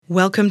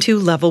Welcome to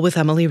Level with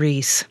Emily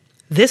Reese.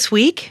 This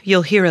week,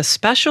 you'll hear a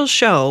special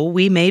show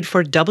we made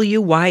for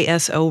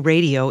WYSO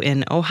Radio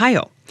in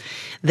Ohio.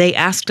 They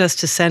asked us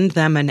to send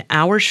them an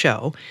hour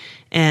show,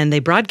 and they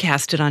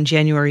broadcast it on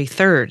January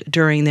 3rd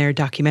during their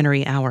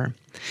documentary hour.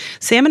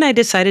 Sam and I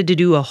decided to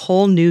do a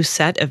whole new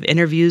set of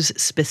interviews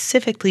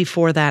specifically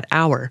for that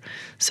hour,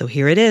 so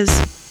here it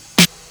is.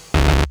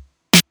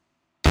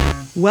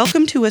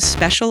 Welcome to a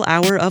special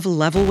hour of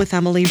Level with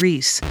Emily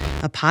Reese,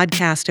 a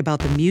podcast about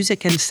the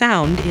music and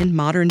sound in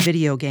modern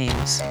video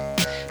games.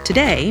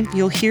 Today,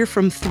 you'll hear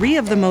from three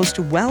of the most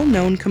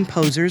well-known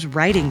composers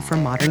writing for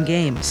modern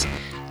games: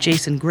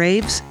 Jason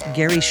Graves,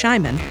 Gary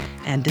Schyman,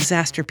 and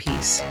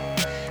Disasterpeace.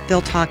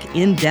 They'll talk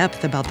in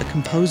depth about the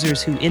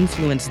composers who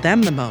influenced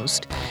them the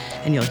most,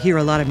 and you'll hear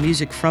a lot of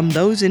music from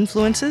those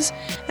influences,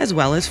 as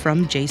well as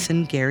from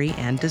Jason, Gary,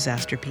 and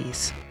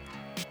Disasterpeace.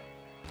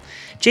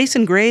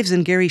 Jason Graves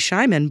and Gary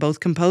Schyman both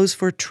compose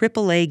for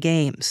AAA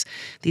games.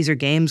 These are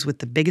games with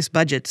the biggest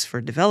budgets for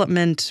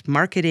development,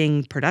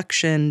 marketing,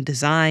 production,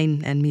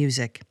 design, and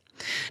music.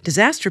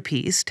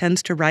 Disasterpeace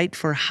tends to write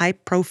for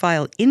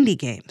high-profile indie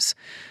games.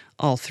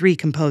 All three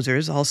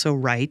composers also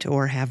write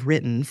or have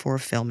written for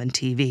film and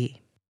TV.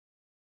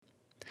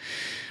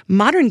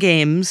 Modern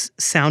games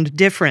sound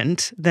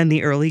different than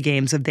the early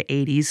games of the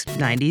 80s,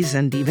 90s,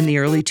 and even the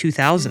early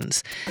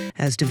 2000s,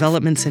 as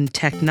developments in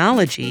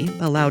technology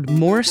allowed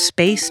more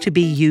space to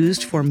be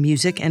used for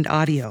music and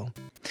audio.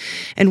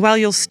 And while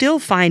you'll still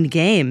find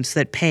games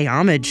that pay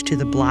homage to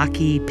the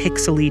blocky,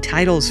 pixely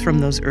titles from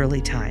those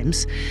early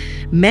times,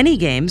 many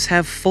games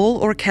have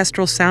full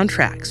orchestral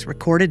soundtracks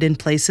recorded in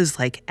places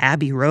like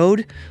Abbey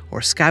Road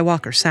or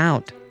Skywalker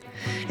Sound.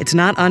 It's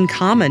not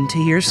uncommon to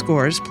hear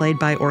scores played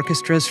by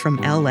orchestras from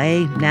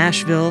LA,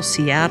 Nashville,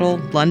 Seattle,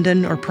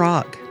 London, or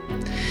Prague.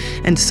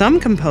 And some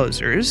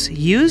composers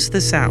use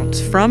the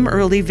sounds from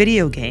early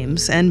video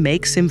games and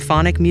make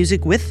symphonic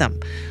music with them,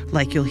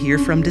 like you'll hear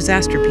from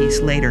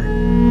Disasterpeace later.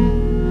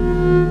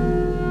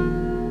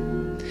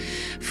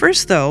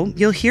 First, though,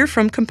 you'll hear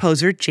from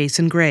composer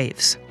Jason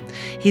Graves.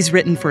 He's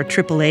written for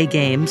AAA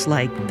games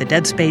like the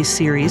Dead Space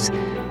series,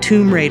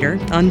 Tomb Raider,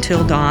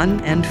 Until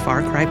Dawn, and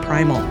Far Cry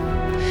Primal.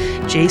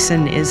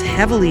 Jason is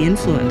heavily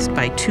influenced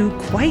by two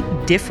quite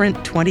different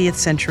 20th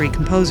century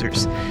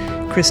composers,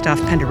 Krzysztof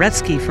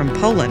Penderecki from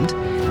Poland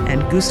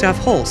and Gustav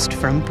Holst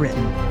from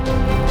Britain.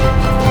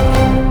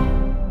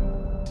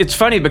 It's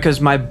funny because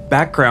my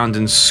background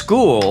in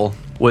school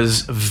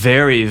was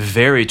very,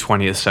 very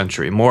 20th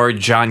century, more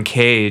John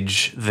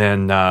Cage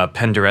than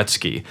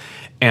Penderecki.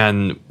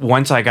 And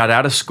once I got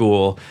out of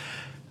school,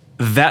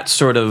 that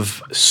sort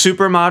of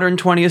super modern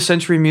 20th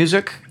century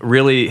music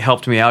really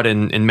helped me out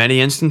in many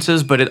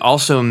instances, but it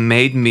also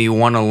made me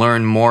want to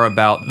learn more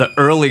about the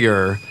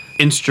earlier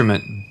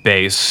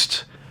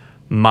instrument-based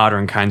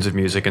modern kinds of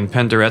music, and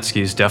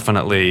Penderecki is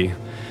definitely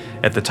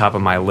at the top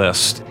of my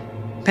list.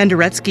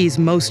 Penderecki's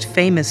most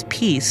famous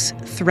piece,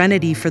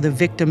 Threnody for the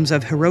Victims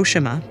of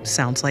Hiroshima,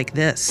 sounds like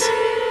this.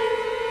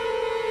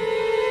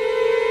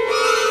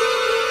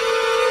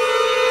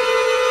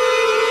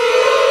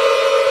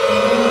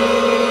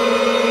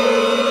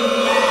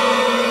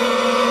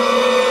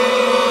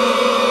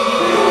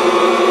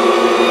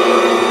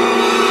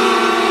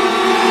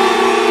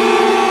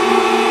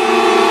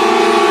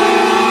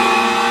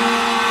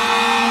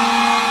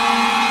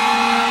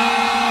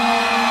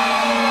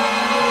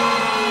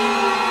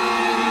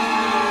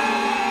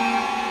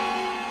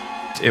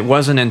 It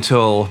wasn't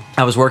until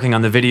I was working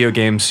on the video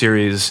game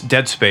series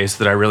Dead Space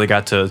that I really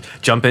got to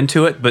jump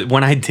into it. But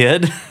when I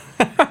did,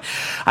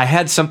 I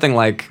had something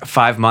like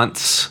 5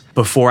 months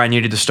before I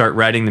needed to start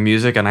writing the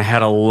music, and I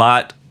had a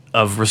lot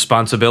of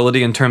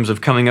responsibility in terms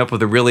of coming up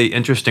with a really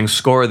interesting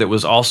score that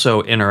was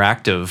also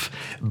interactive,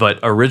 but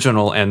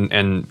original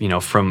and you know,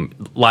 from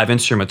live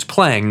instruments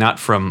playing, not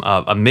from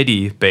a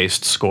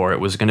MIDI-based score. It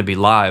was going to be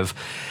live.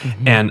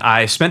 Mm-hmm. And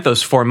I spent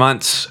those 4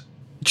 months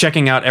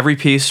checking out every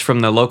piece from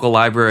the local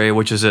library,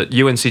 which is at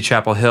UNC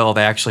Chapel Hill.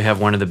 They actually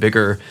have one of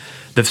the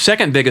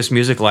second biggest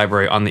music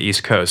library on the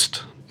East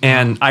Coast.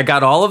 And I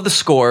got all of the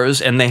scores,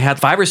 and they had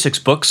 5 or 6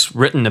 books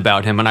written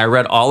about him, and I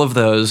read all of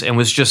those and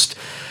was just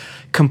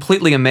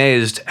completely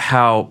amazed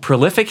how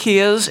prolific he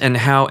is and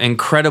how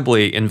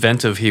incredibly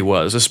inventive he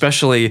was,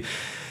 especially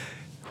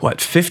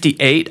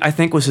 58, I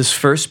think, was his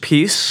first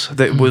piece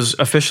that was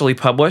officially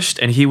published,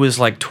 and he was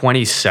like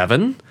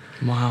 27.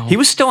 Wow. He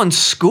was still in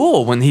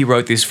school when he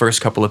wrote these first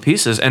couple of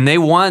pieces, and they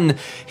won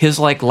his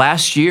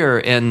last year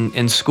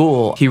in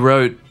school. He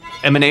wrote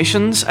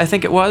Emanations, I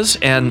think it was,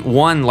 and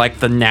won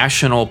the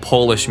National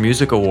Polish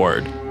Music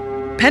Award.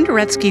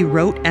 Penderecki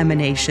wrote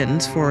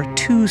Emanations for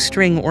 2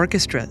 string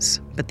orchestras,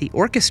 but the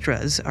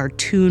orchestras are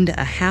tuned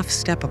a half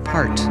step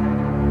apart.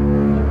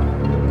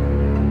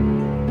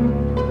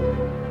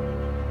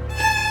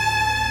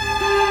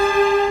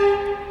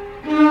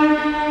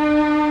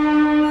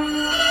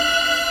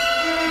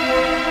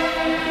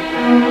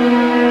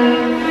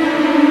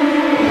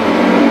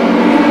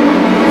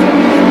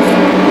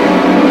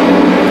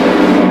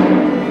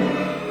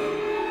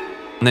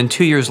 And then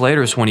 2 years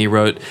later is when he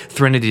wrote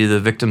Threnody,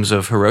 the Victims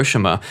of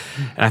Hiroshima.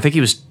 And I think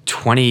he was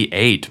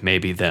 28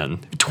 maybe then.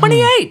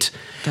 28!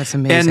 That's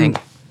amazing. And,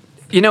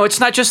 it's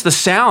not just the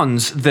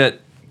sounds that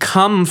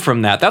come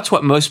from that. That's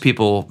what most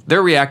people,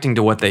 they're reacting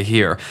to what they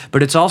hear.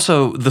 But it's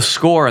also the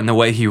score and the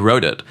way he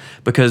wrote it,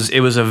 because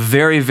it was a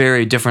very,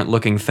 very different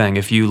looking thing.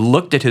 If you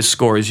looked at his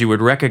scores, you would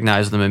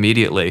recognize them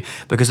immediately,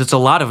 because it's a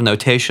lot of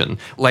notation.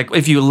 Like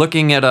if you're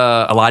looking at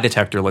a lie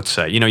detector, let's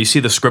say, you see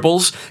the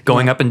scribbles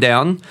going up and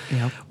down.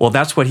 Yeah. Well,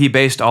 that's what he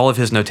based all of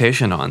his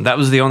notation on. That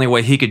was the only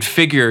way he could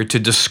figure to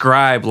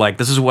describe, like,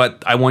 this is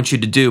what I want you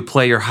to do.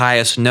 Play your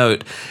highest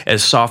note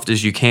as soft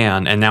as you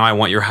can, and now I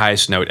want your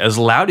highest note as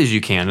loud as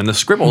you can. And the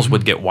scribbles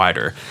would get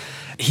wider.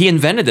 He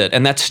invented it,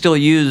 and that's still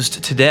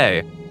used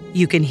today.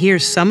 You can hear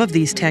some of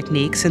these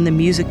techniques in the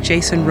music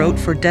Jason wrote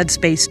for Dead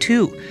Space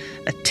 2,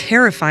 a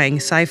terrifying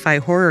sci-fi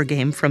horror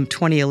game from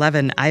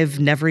 2011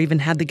 I've never even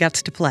had the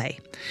guts to play.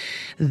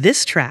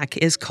 This track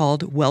is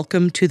called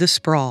Welcome to the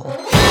Sprawl.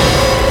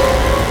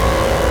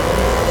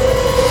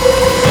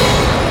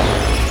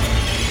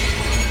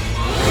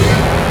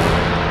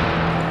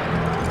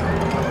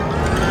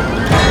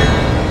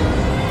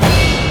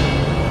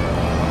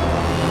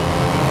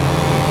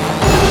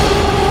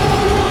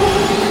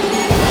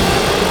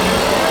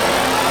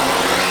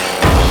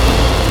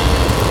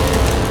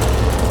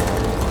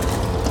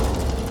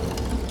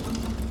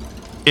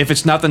 If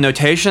it's not the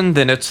notation,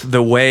 then it's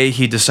the way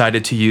he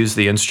decided to use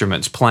the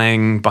instruments,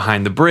 playing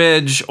behind the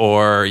bridge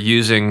or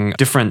using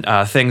different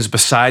things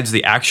besides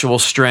the actual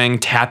string,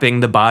 tapping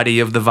the body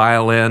of the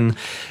violin.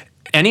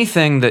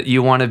 Anything that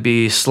you want to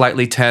be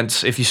slightly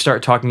tense. If you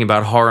start talking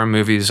about horror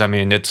movies,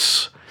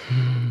 it's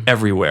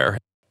everywhere.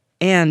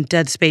 And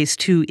Dead Space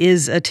 2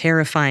 is a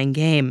terrifying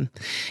game.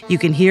 You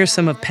can hear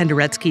some of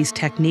Penderecki's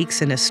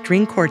techniques in a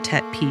string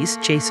quartet piece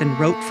Jason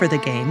wrote for the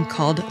game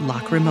called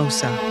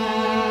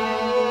Lacrimosa.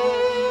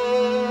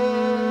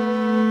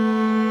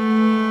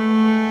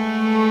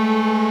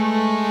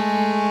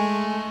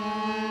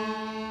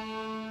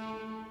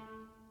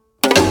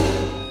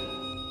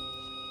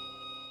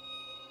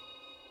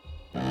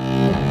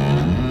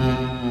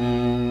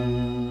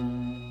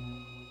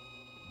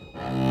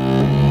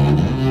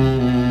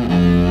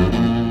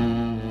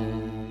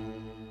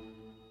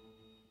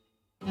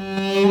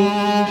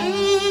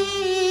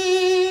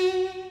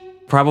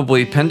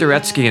 Probably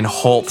Penderecki and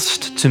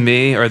Holst, to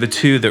me, are the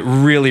two that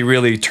really,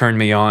 really turn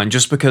me on,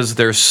 just because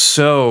they're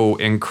so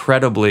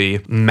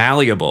incredibly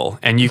malleable,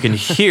 and you can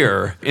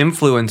hear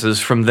influences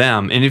from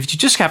them. And if you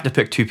just have to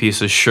pick two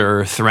pieces,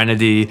 sure,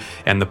 Threnody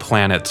and The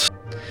Planets.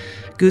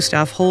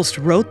 Gustav Holst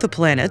wrote The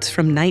Planets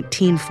from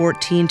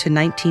 1914 to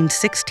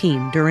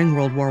 1916 during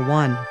World War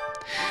I.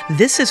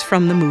 This is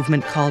from the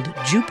movement called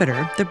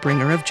Jupiter, the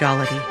Bringer of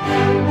Jollity.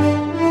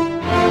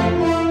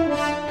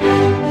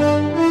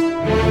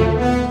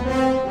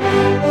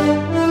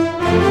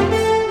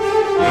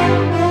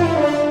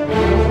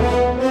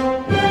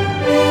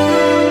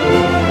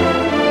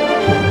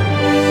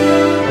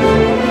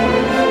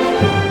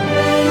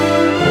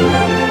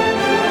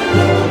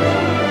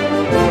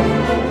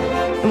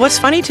 What's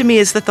funny to me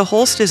is that the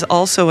Holst is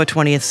also a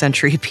 20th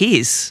century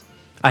piece.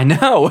 I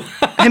know.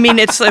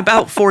 It's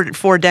about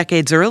four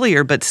decades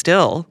earlier, but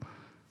still.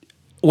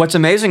 What's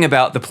amazing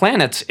about The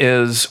Planets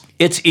is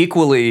it's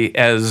equally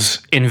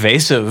as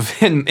invasive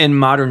in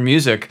modern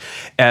music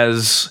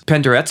as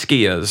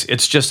Penderecki is.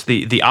 It's just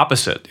the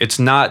opposite. It's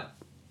not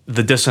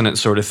the dissonant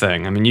sort of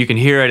thing. You can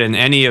hear it in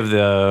any of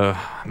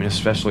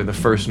especially the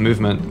first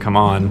movement. Come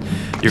on.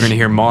 You're going to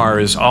hear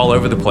Mars all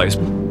over the place.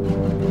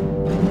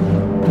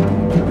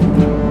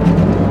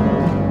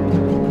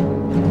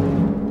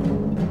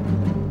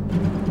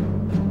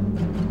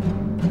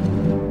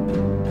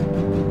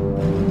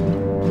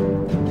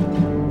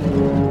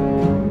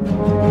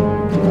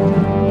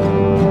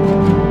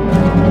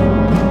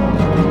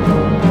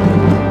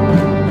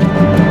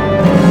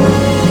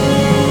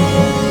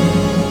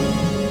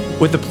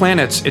 With The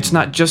Planets, it's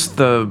not just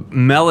the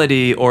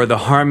melody or the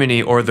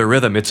harmony or the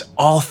rhythm, it's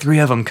all three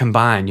of them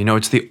combined.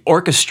 It's the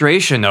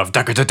orchestration of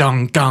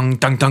da-ga-da-dung, dung,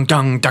 dung, dung,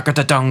 dung,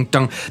 da-ga-da-dung,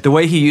 dung. The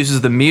way he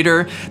uses the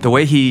meter, the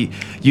way he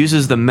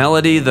uses the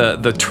melody, the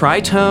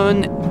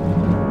tritone.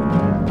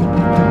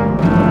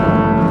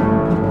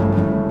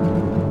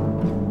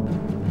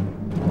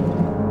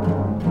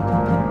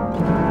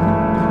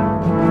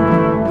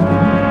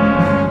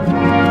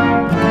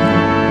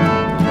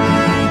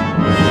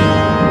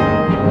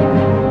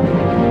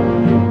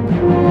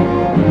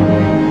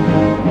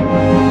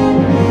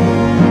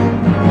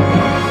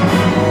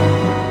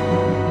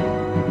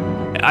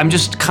 I'm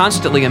just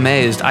constantly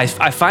amazed. I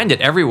find it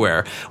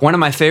everywhere. One of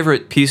my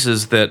favorite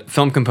pieces that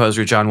film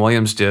composer John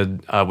Williams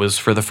did was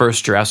for the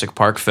first Jurassic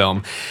Park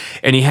film.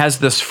 And he has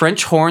this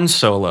French horn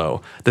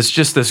solo that's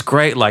just this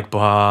great, like,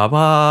 ba,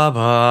 ba,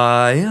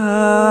 ba,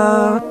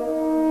 ya.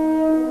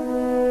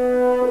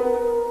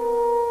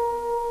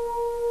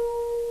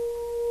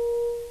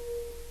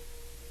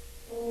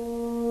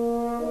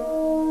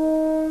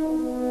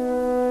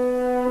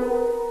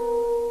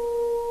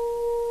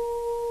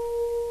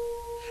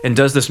 and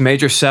does this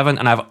major 7,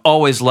 and I've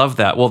always loved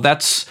that. Well,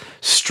 that's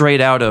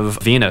straight out of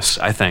Venus,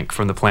 I think,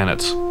 from the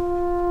planets.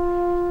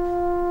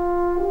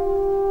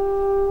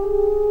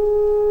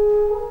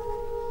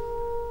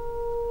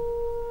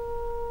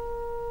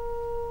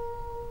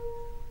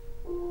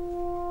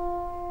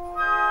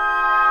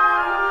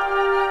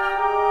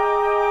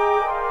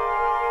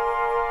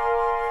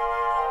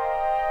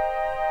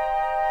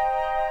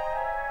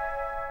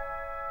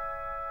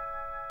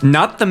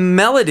 Not the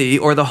melody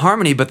or the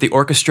harmony, but the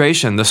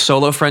orchestration, the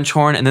solo French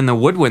horn, and then the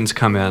woodwinds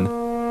come in.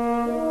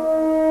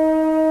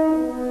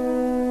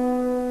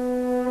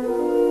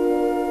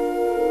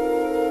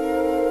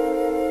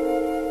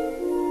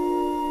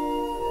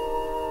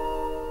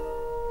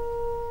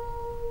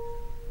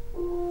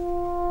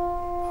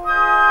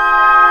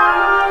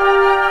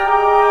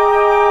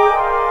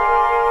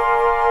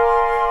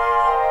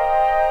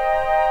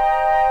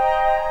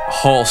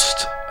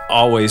 Holst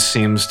always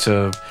seems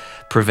to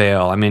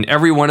prevail. I mean,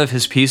 every one of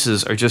his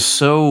pieces are just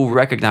so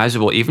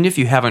recognizable, even if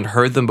you haven't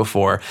heard them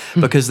before,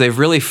 because they've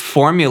really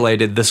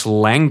formulated this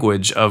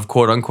language of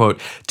quote unquote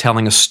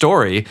telling a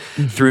story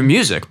through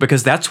music,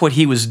 because that's what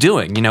he was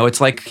doing. You know, it's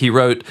like he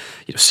wrote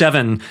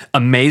 7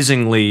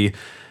 amazingly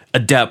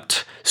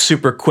adept,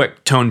 super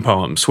quick tone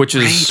poems, which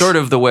is sort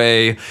of the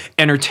way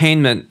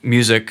entertainment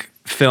music,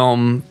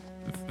 film,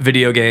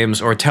 video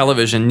games, or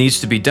television needs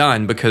to be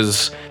done,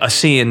 because a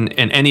scene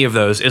in any of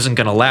those isn't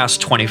going to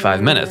last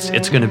 25 minutes.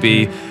 It's going to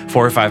be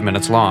 4 or 5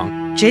 minutes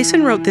long.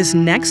 Jason wrote this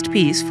next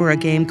piece for a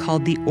game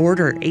called The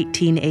Order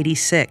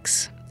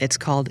 1886. It's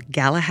called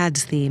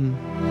Galahad's Theme.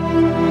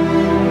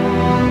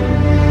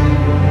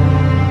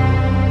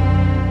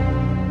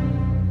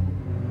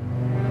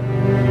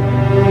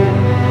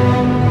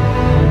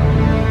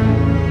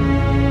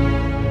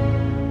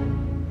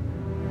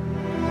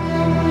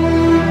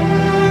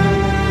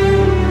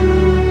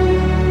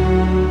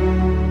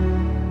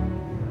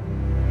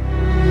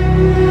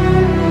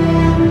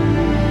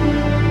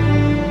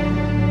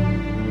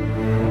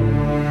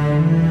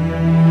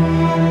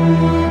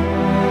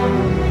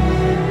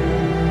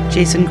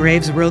 Jason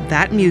Graves wrote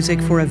that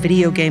music for a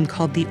video game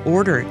called The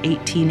Order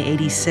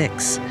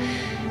 1886.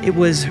 It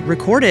was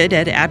recorded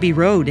at Abbey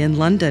Road in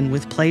London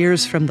with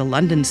players from the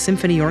London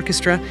Symphony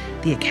Orchestra,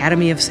 the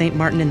Academy of St.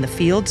 Martin in the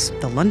Fields,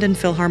 the London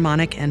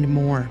Philharmonic, and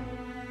more.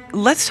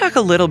 Let's talk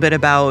a little bit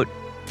about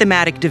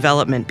thematic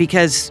development,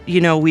 because, you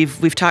know,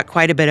 we've talked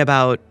quite a bit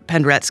about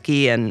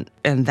Penderecki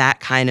and that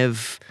kind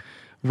of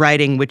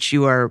writing, which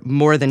you are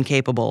more than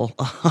capable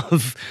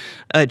of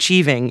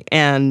achieving.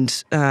 And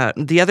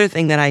the other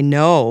thing that I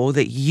know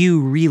that you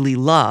really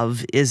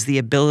love is the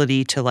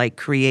ability to like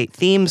create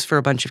themes for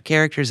a bunch of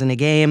characters in a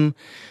game,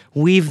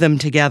 weave them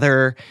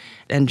together,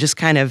 and just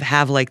kind of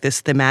have like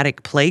this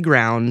thematic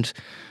playground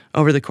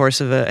over the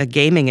course of a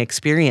gaming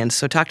experience.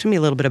 So talk to me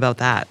a little bit about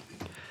that.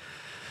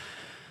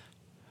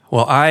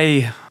 Well,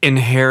 I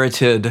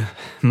inherited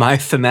my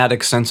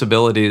thematic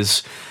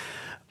sensibilities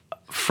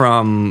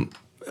from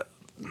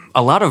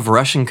a lot of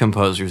Russian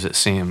composers, it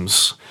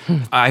seems.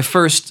 I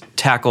first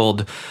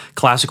tackled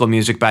classical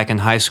music back in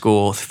high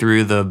school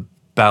through the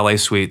ballet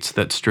suites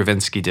that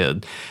Stravinsky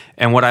did.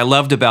 And what I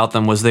loved about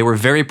them was they were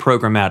very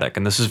programmatic.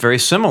 And this is very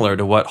similar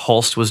to what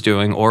Holst was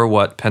doing or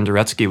what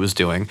Penderecki was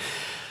doing,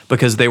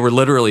 because they were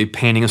literally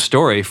painting a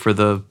story for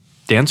the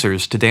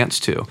dancers to dance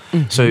to.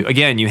 So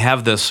again, you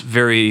have this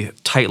very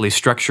tightly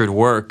structured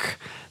work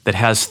that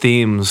has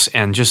themes,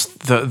 and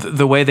just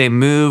the way they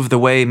move, the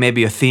way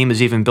maybe a theme is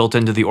even built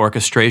into the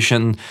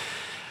orchestration.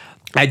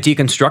 I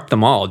deconstruct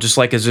them all, just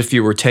like as if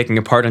you were taking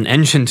apart an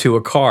engine to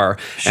a car.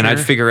 Sure. And I'd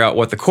figure out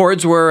what the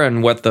chords were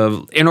and what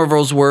the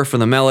intervals were for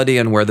the melody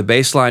and where the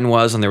bass line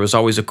was, and there was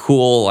always a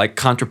cool like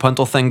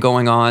contrapuntal thing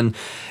going on.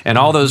 And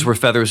all those were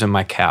feathers in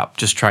my cap,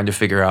 just trying to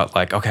figure out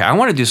like, okay, I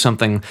want to do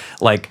something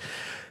like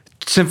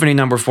Symphony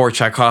No. 4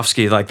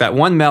 Tchaikovsky, like that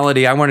one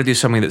melody, I want to do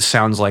something that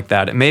sounds like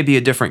that. It may be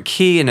a different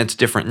key and it's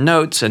different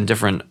notes and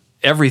different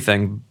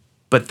everything,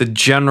 but the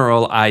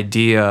general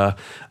idea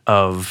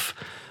of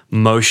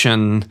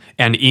motion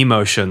and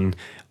emotion,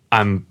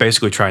 I'm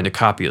basically trying to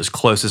copy as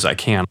close as I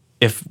can.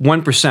 If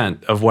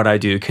 1% of what I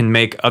do can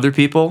make other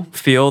people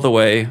feel the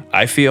way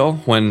I feel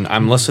when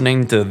I'm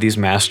listening to these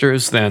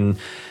masters, then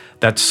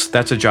that's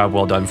a job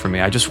well done for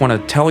me. I just want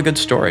to tell a good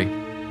story.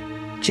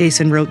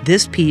 Jason wrote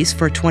this piece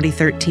for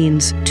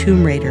 2013's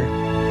Tomb Raider.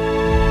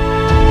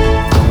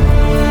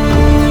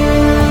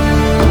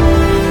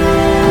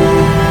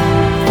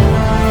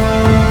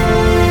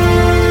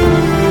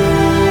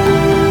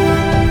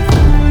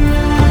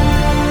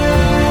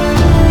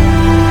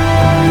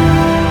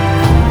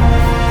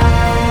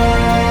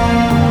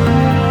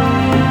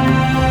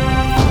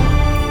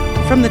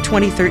 From the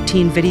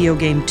 2013 video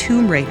game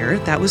Tomb Raider,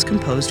 that was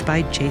composed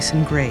by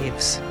Jason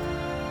Graves.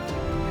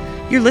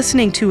 You're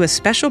listening to a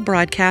special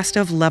broadcast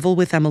of Level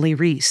with Emily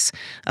Reese,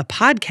 a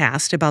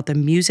podcast about the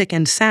music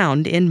and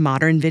sound in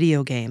modern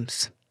video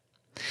games.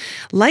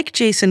 Like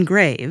Jason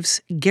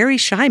Graves, Gary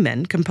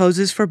Shyman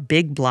composes for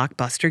big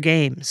blockbuster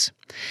games.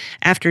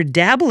 After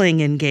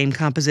dabbling in game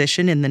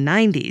composition in the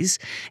 90s,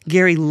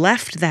 Gary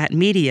left that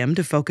medium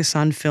to focus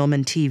on film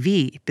and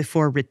TV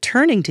before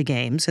returning to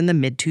games in the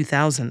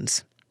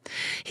mid-2000s.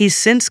 He's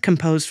since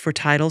composed for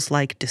titles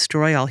like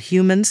Destroy All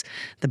Humans,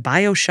 the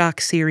BioShock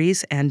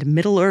series, and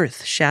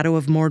Middle-earth: Shadow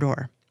of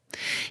Mordor.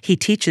 He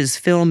teaches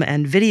film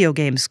and video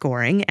game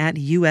scoring at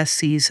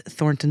USC's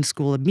Thornton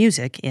School of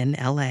Music in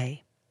LA.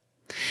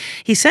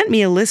 He sent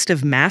me a list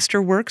of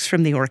masterworks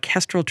from the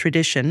orchestral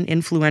tradition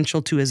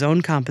influential to his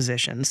own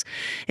compositions,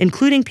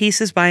 including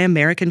pieces by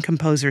American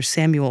composer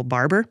Samuel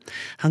Barber,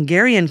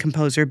 Hungarian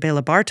composer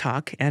Bela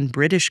Bartok, and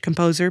British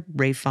composer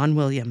Ralph Vaughan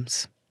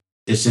Williams.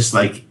 It's just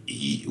like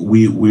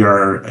we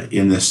are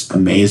in this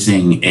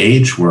amazing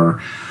age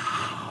where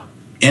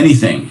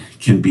anything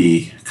can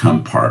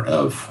become part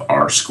of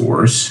our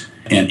scores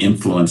and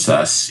influence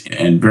us,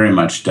 and very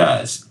much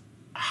does.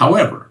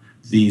 However,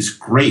 these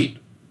great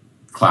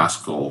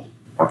classical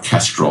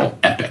orchestral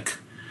epic,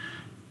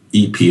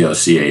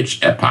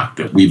 EPOCH, epoch,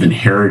 that we've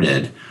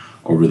inherited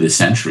over the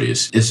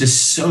centuries, it's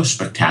just so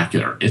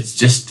spectacular.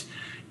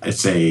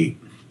 It's a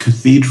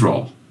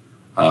cathedral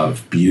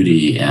of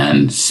beauty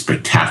and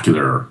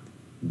spectacular,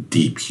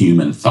 deep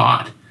human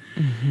thought.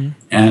 Mm-hmm.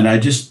 And I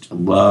just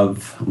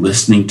love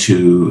listening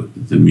to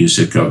the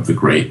music of the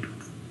great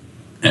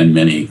and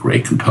many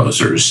great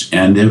composers.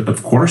 And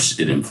of course,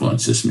 it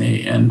influences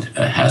me and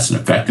has an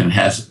effect.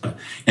 Those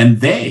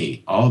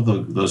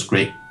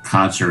great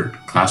concert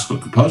classical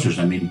composers,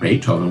 I mean,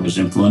 Beethoven was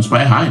influenced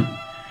by Haydn.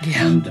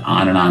 Yeah. And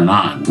on and on and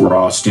on. We're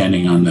all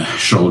standing on the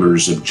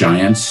shoulders of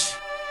giants.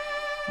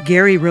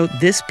 Gary wrote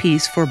this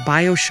piece for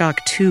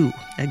BioShock 2,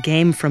 a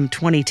game from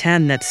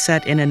 2010 that's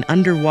set in an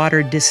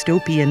underwater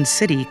dystopian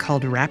city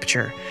called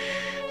Rapture.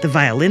 The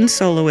violin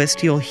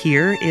soloist you'll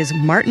hear is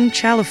Martin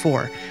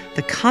Chalifour,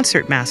 the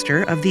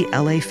concertmaster of the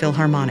LA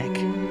Philharmonic.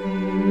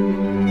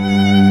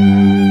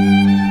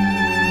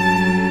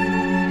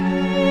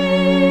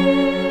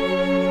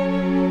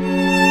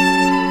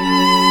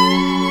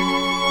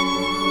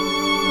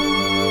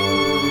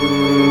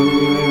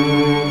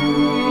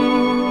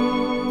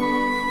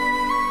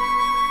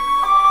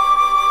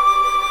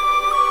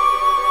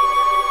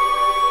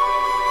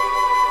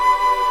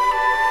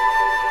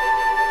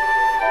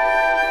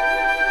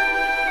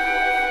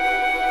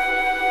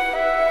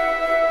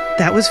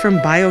 That was from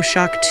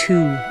BioShock 2,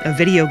 a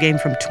video game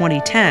from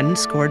 2010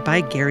 scored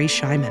by Gary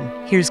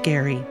Shyman. Here's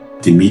Gary.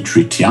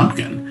 Dmitri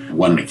Tiomkin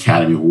won an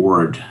Academy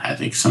Award, I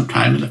think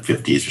sometime in the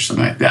 50s or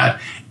something like that.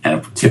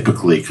 And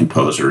typically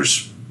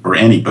composers or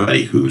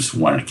anybody who's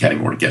won an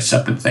Academy Award gets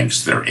up and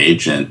thanks their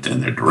agent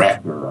and their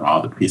director and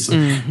all the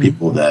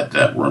people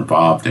that were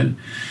involved in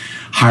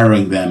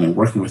hiring them and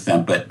working with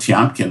them. But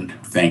Tiomkin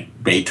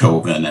thanked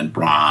Beethoven and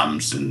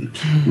Brahms and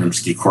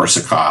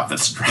Rimsky-Korsakov and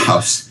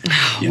Strauss.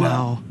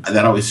 Wow.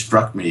 That always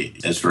struck me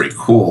as very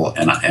cool.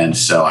 And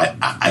so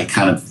I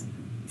kind of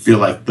feel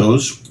like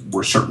those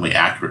were certainly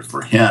accurate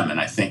for him. And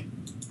I think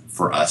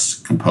for us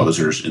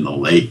composers in the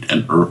late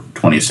and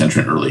 20th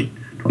century and early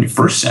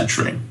 21st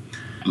century,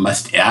 I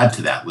must add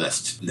to that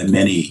list the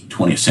many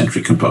 20th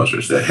century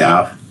composers that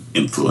have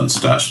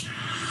influenced us.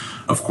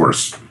 Of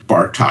course,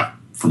 Bartok,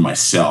 for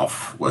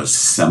myself, was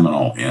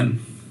seminal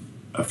in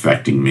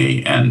affecting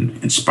me and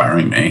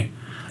inspiring me.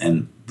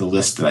 And the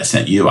list that I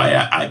sent you,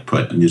 I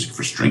put music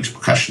for strings,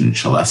 percussion, and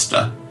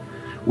celesta,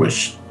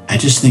 which I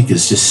just think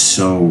is just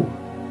so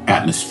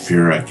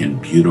atmospheric and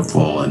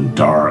beautiful and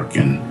dark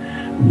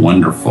and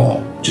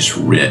wonderful, just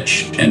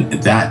rich. And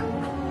that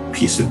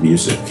piece of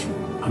music,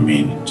 I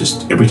mean,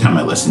 just every time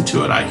I listen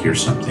to it, I hear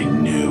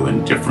something new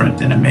and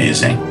different and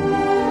amazing.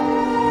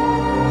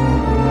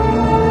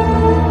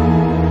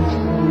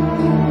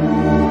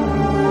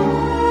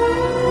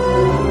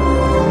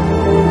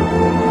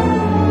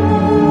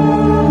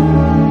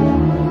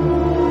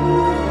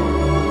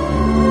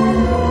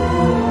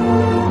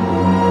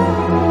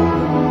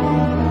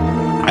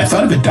 I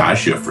thought of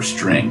Adagio for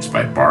Strings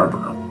by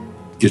Barber,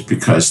 just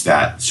because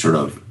that sort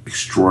of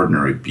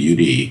extraordinary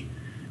beauty,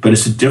 but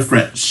it's a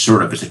different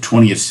sort of, it's a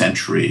 20th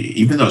century,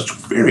 even though it's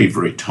very,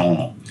 very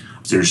tonal,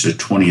 there's a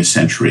 20th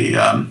century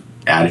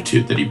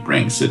attitude that he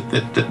brings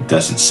that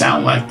doesn't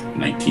sound like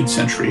 19th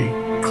century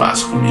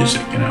classical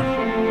music, you know.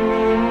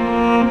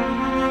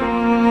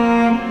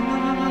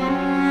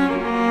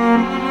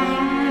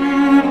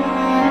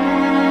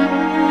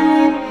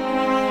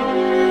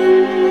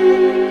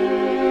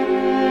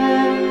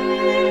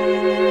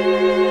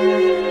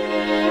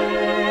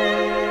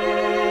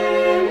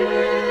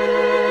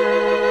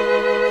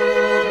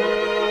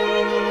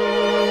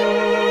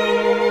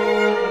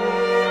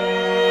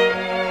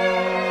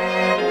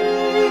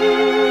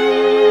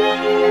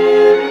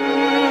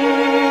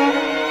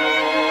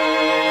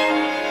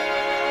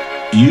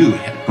 You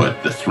had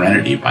put the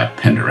Threnody by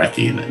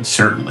Penderecki, and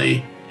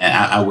certainly, and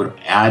I would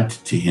add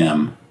to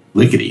him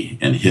Ligeti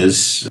and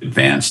his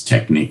advanced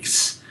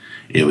techniques,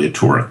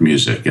 aleatoric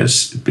music,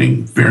 as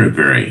being very,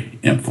 very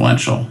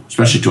influential,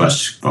 especially to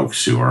us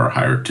folks who are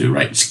hired to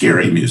write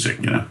scary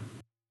music, you know.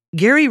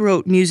 Gary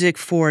wrote music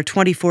for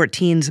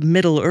 2014's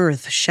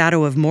Middle-earth: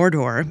 Shadow of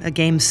Mordor, a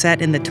game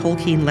set in the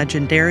Tolkien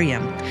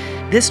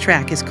Legendarium. This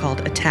track is called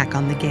Attack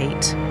on the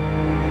Gate.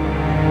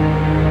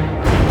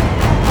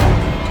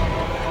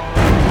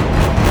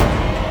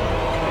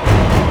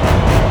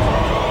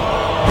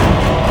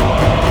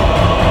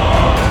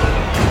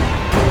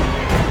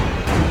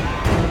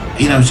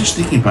 I was just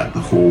thinking about the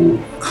whole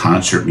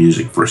concert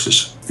music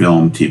versus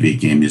film, TV,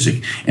 game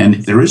music, and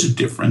there is a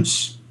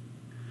difference.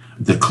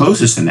 The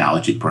closest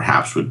analogy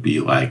perhaps would be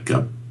like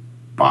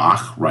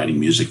Bach writing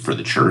music for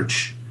the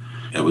church.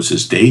 It was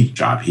his day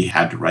job. He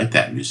had to write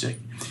that music.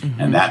 Mm-hmm.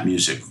 And that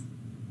music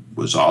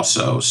was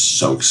also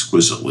so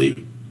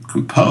exquisitely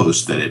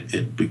composed that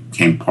it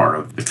became part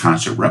of the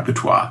concert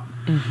repertoire.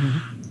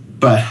 Mm-hmm.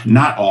 But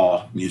not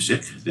all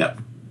music that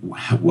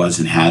was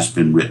and has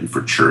been written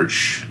for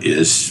church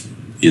is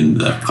in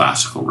the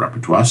classical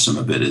repertoire. Some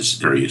of it is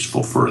very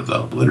useful for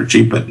the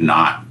liturgy, but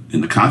not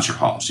in the concert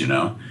halls,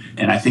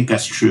 And I think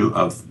that's true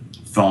of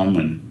film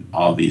and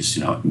all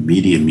these,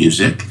 media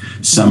music.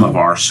 Some of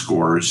our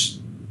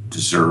scores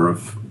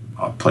deserve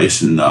a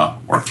place in the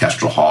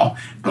orchestral hall,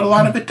 but a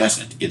lot of it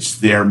doesn't. It's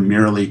there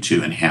merely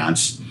to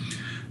enhance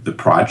the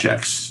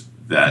projects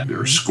that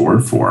they're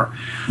scored for.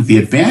 The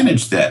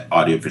advantage that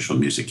audiovisual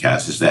music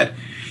has is that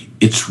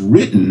it's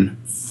written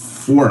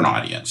for an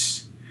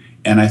audience.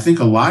 And I think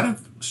a lot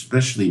of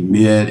especially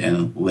mid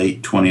and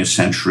late 20th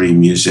century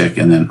music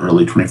and then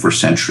early 21st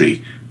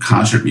century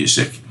concert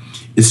music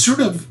is sort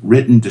of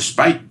written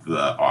despite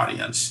the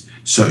audience.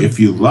 So if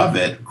you love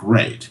it,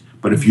 great.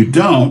 But if you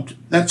don't,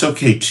 that's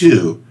okay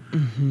too.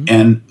 Mm-hmm.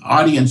 And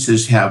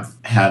audiences have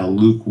had a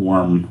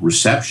lukewarm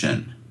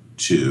reception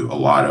to a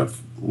lot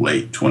of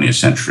late 20th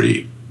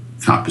century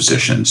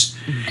compositions.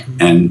 Mm-hmm.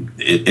 And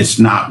it's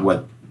not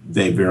what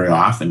they very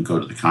often go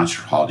to the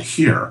concert hall to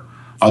hear,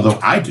 although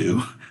I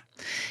do.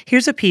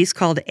 Here's a piece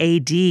called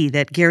AD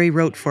that Gary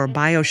wrote for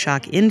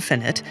BioShock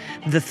Infinite,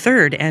 the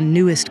third and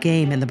newest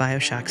game in the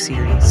BioShock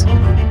series.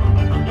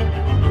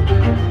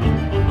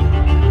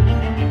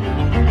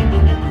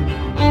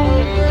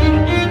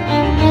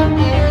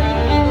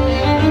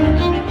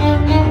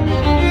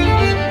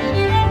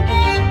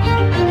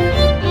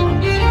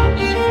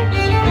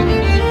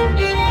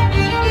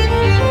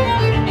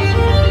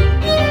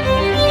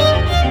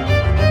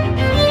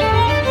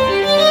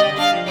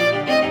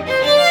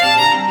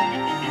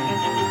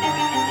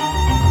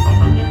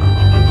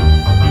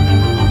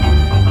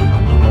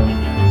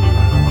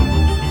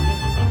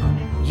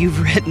 You've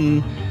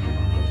written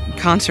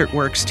concert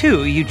works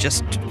too. You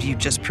just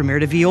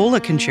premiered a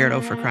viola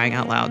concerto, for crying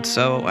out loud.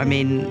 So, I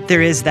mean,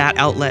 there is that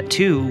outlet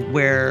too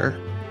where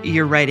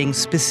you're writing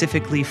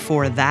specifically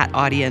for that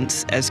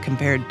audience as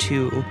compared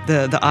to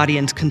the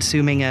audience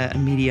consuming a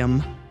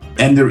medium.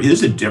 And there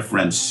is a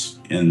difference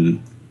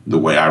in the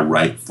way I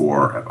write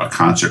for a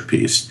concert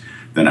piece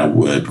than I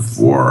would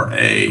for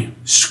a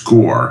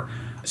score.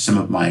 Some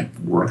of my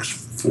works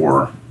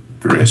for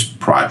various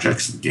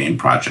projects, game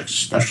projects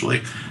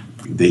especially,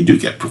 they do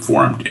get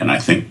performed, and I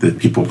think that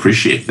people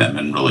appreciate them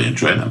and really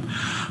enjoy them.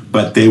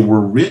 But they were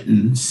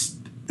written,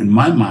 in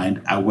my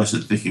mind, I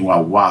wasn't thinking,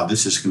 well, wow,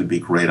 this is going to be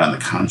great on the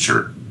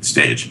concert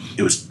stage.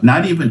 It was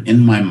not even in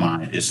my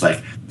mind. It's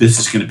like, this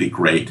is going to be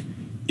great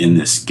in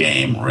this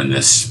game or in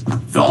this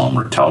film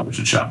or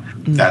television show.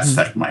 Mm-hmm. That's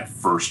like my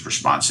first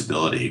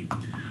responsibility.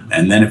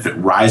 And then if it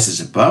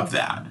rises above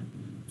that,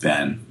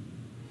 then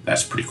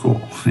that's pretty cool.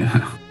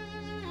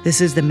 This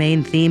is the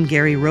main theme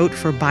Gary wrote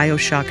for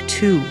BioShock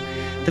 2.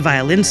 The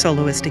violin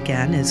soloist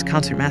again is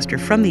concertmaster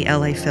from the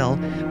LA Phil,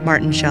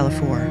 Martin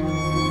Chalifour.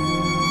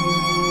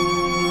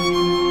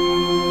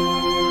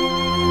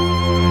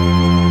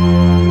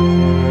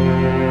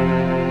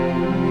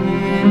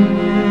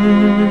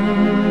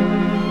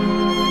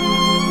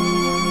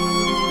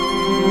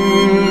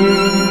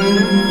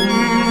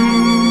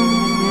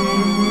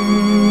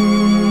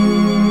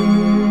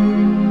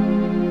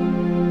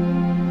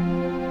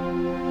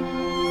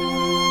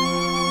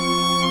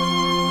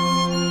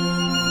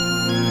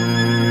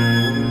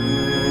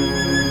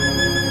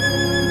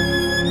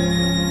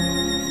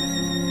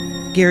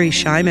 Gary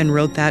Shyman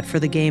wrote that for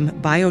the game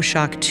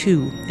BioShock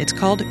 2. It's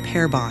called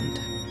Pair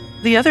Bond.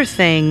 The other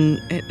thing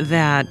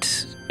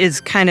that is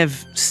kind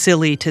of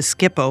silly to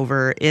skip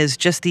over is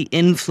just the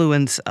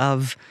influence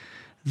of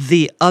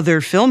the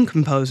other film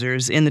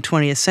composers in the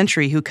 20th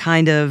century who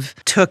kind of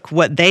took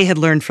what they had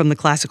learned from the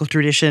classical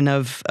tradition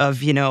of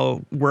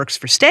works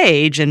for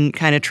stage and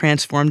kind of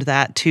transformed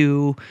that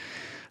to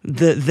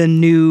the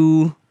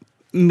new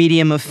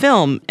medium of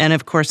film. And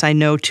of course, I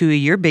know two of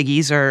your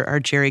biggies are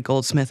Jerry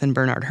Goldsmith and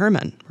Bernard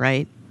Herrmann,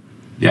 right?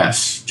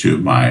 Yes, two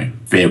of my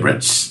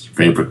favorite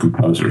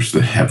composers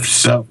that have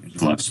so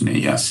influenced me,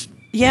 yes.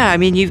 Yeah, I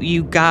mean,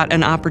 you got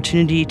an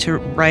opportunity to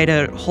write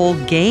a whole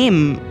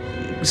game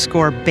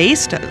score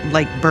based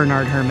like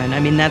Bernard Herrmann. I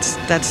mean,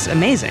 that's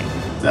amazing.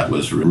 That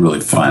was really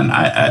fun.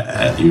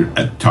 You're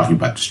talking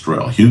about Destroy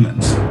All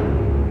Humans.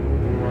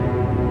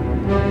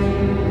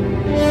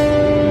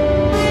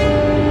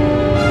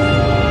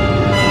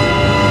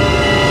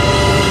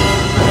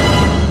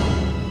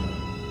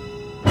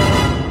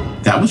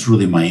 that was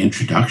really my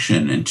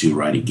introduction into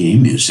writing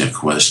game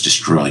music, was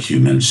Destroy All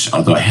Humans.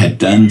 Although I had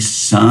done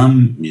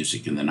some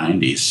music in the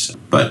 90s,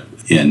 but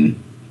in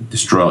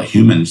Destroy All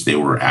Humans, they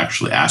were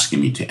actually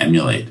asking me to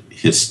emulate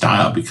his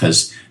style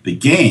because the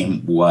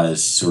game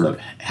was sort of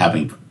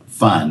having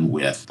fun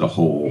with the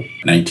whole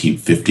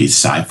 1950s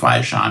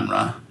sci-fi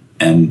genre.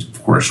 And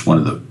of course, one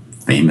of the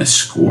famous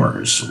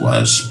scores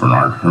was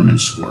Bernard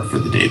Herrmann's score for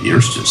The Day the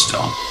Earth Stood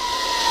Still.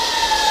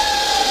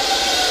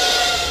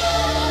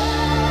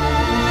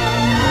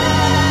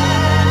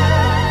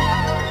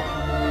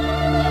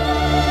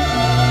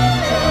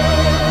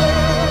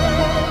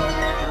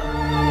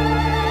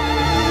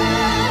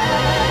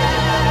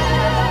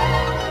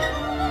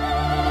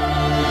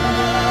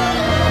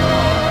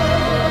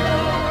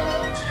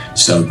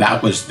 So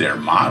that was their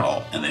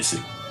model, and they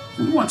said,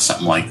 "We want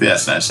something like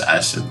this." And I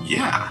said,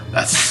 "Yeah,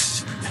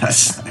 that's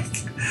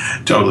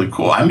like totally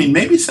cool." I mean,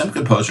 maybe some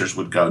composers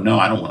would go, "No,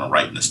 I don't want to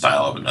write in the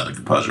style of another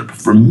composer." But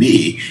for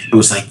me, it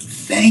was like,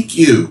 "Thank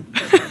you,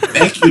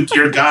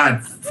 dear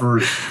God,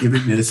 for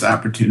giving me this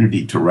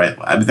opportunity to write."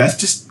 I mean, that's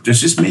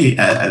just me.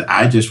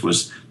 I just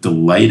was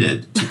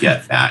delighted to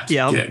get that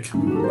gig.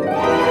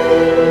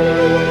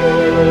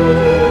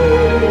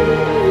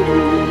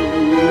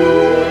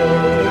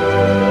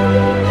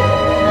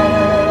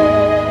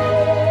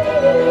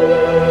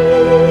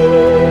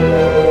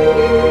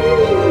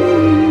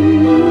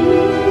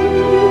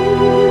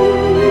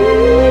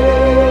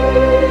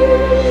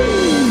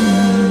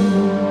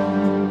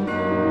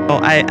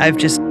 I've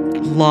just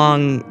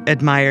long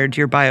admired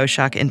your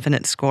BioShock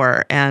Infinite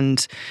score,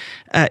 and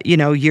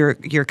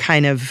your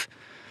kind of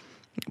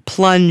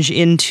plunge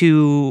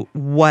into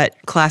what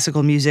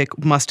classical music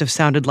must have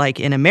sounded like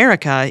in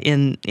America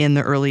in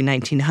the early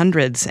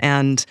 1900s.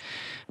 And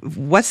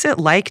what's it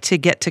like to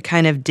get to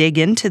kind of dig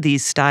into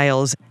these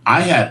styles?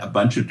 I had a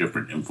bunch of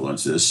different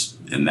influences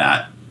in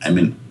that. I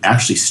mean,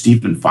 actually,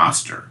 Stephen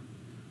Foster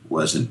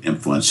was an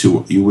influence,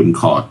 who you wouldn't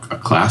call a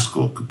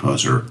classical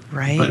composer,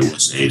 right, but it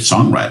was a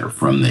songwriter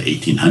from the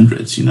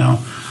 1800s,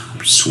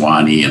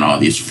 Swanee and all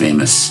these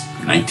famous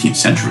 19th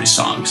century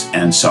songs.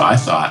 And so I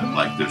thought,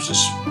 like, there's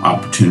this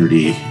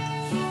opportunity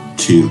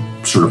to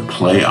sort of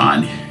play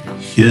on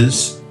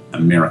his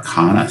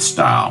Americana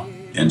style.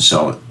 And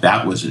so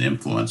that was an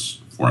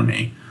influence for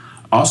me.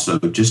 Also,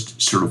 just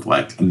sort of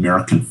like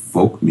American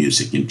folk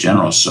music in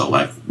general. So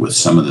like with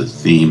some of the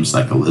themes,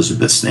 like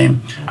Elizabeth's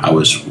Theme, I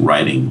was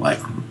writing like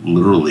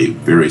literally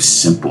very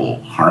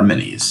simple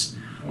harmonies,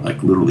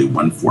 like literally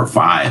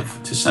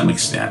 1-4-5 to some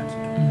extent.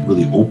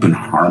 Really open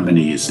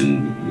harmonies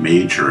and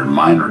major and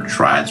minor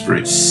triads,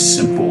 very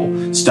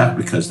simple stuff,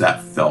 because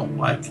that felt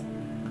like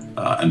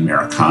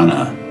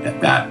Americana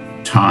at that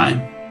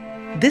time.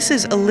 This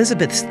is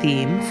Elizabeth's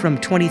Theme from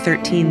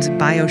 2013's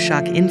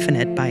BioShock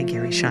Infinite by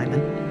Gary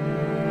Schyman.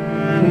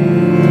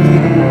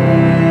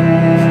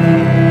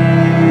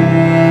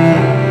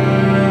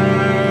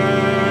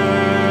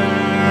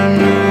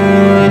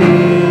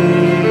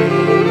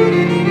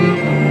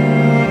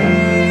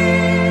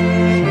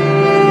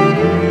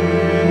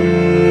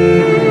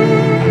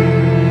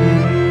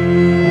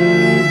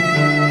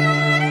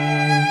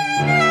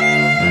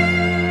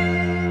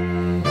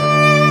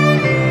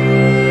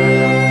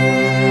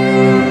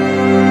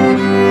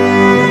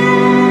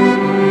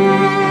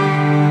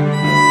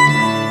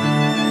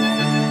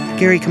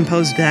 Gary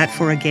composed that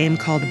for a game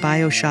called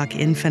BioShock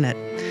Infinite.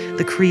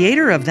 The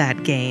creator of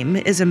that game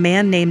is a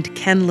man named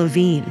Ken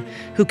Levine,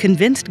 who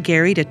convinced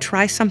Gary to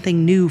try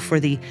something new for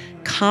the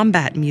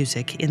combat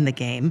music in the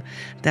game.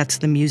 That's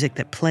the music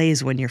that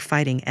plays when you're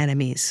fighting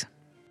enemies.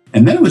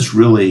 And then it was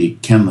really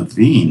Ken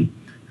Levine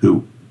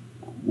who,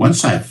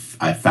 once I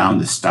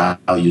found the style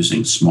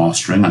using small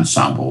string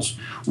ensembles,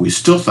 we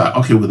still thought,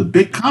 okay, well, the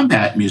big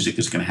combat music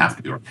is going to have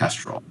to be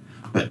orchestral.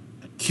 But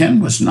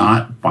Ken was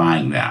not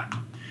buying that.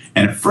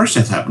 And at first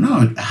I thought,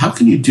 no, how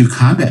can you do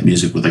combat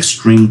music with a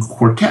string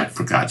quartet,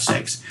 for God's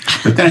sakes?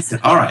 But then I said,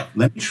 all right,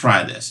 let me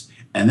try this.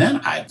 And then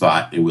I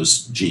thought it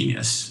was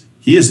genius.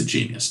 He is a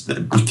genius.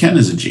 Ken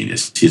is a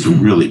genius. He's a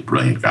really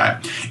brilliant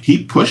guy.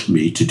 He pushed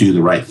me to do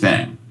the right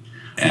thing.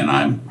 And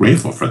I'm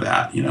grateful for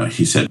that.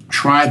 He said,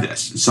 try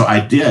this. So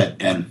I did.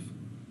 And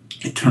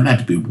it turned out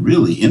to be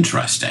really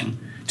interesting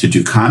to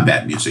do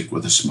combat music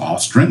with a small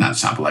string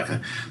ensemble, like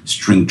a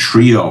string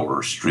trio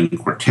or string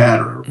quartet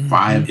or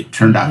five. It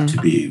turned out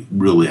to be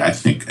really, I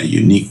think, a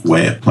unique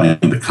way of playing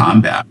the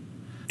combat.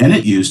 And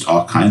it used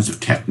all kinds of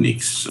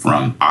techniques,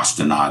 from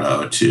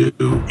ostinato to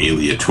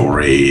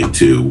aleatory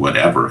to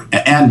whatever,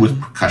 and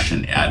with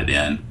percussion added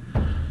in.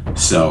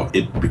 So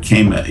it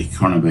became a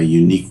kind of a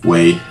unique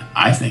way,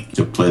 I think,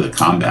 to play the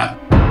combat.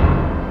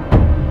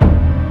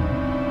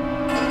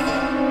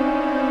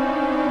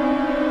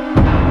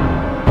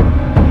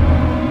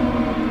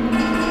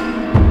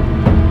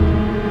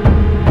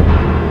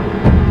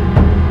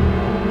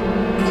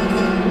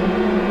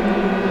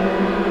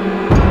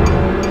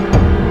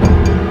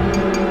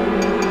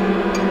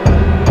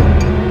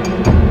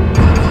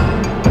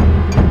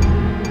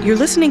 You're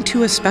listening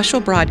to a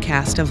special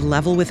broadcast of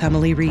Level with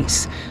Emily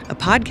Reese, a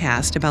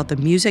podcast about the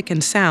music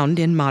and sound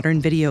in modern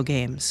video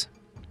games.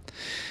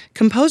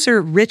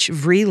 Composer Rich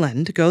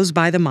Vreeland goes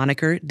by the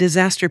moniker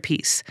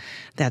Disasterpeace.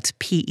 That's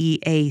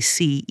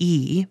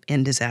P-E-A-C-E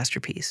in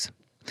Disasterpeace.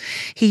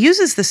 He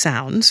uses the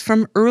sounds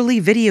from early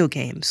video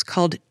games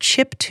called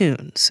chip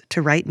tunes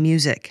to write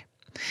music.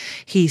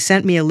 He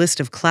sent me a list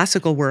of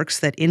classical works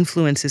that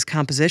influence his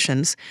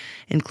compositions,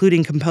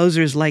 including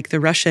composers like the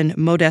Russian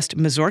Modest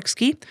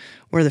Mussorgsky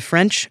or the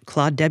French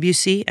Claude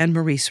Debussy and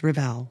Maurice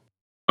Ravel.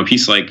 A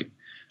piece like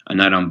A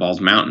Night on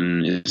Bald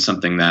Mountain is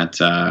something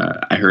that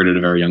I heard at a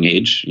very young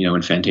age,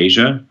 in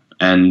Fantasia,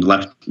 and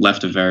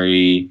left a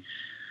very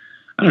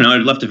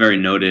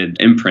noted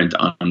imprint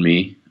on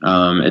me.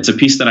 It's a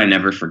piece that I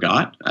never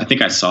forgot. I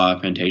think I saw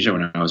Fantasia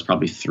when I was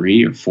probably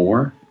 3 or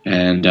 4,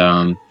 and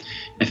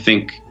I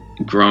think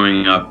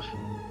growing up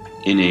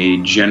in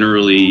a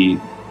generally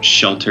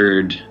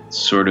sheltered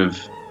sort of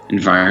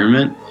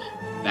environment,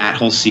 that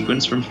whole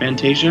sequence from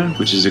Fantasia,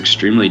 which is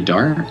extremely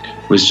dark,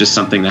 was just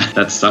something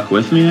that stuck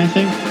with me, I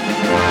think.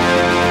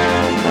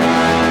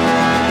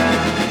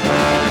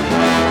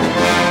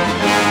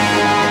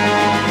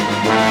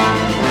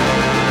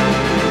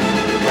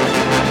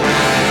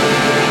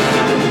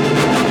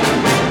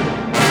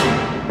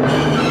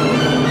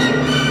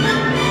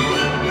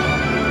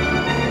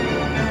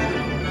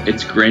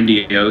 It's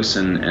grandiose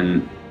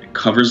and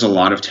covers a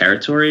lot of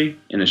territory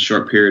in a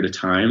short period of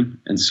time.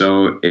 And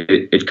so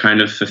it kind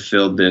of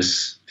fulfilled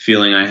this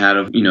feeling I had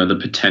of, the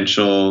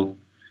potential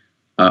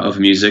of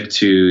music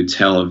to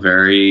tell a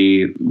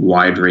very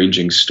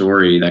wide-ranging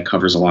story that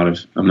covers a lot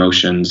of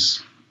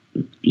emotions,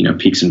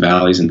 peaks and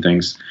valleys and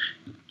things.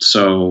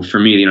 So for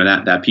me,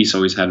 that piece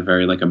always had a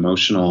very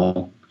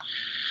emotional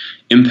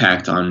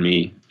impact on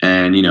me.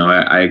 And,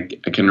 I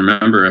can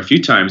remember a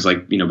few times, by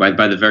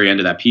the very end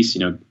of that piece,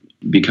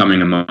 becoming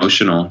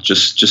emotional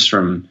just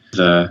from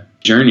the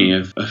journey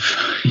of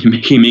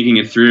making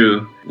it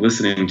through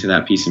listening to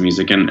that piece of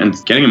music. And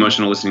getting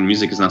emotional listening to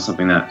music is not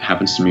something that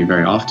happens to me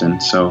very often.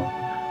 So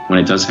when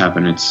it does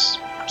happen, it's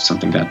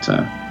something that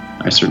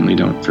I certainly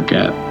don't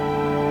forget.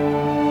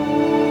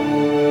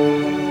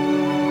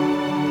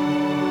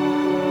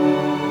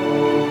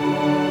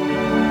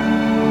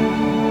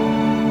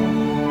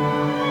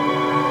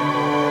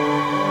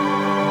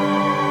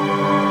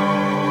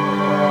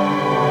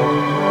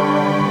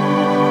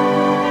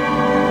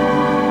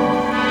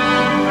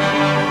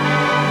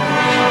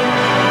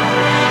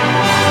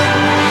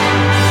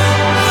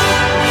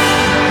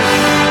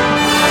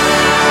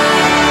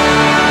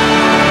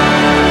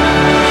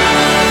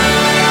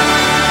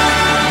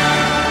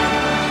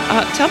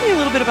 Tell me a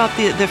little bit about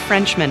the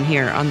Frenchmen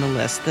here on the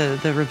list,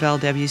 the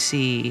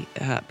Ravel-Debussy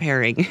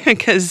pairing,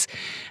 because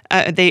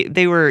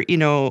they were,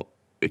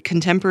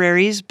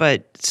 contemporaries,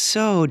 but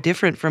so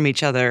different from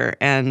each other.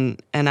 And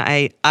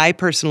I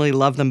personally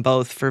love them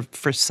both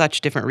for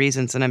such different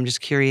reasons. And I'm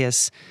just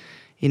curious,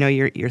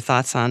 your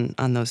thoughts on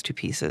those two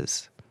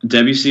pieces.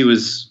 Debussy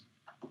was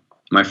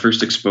my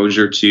first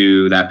exposure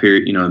to that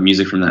period,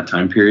 music from that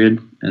time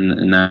period and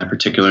in that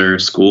particular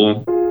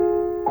school.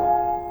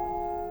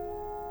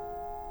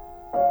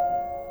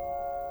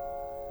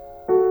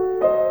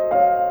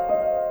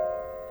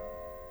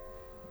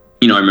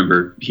 I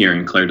remember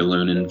hearing Clair de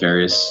Lune in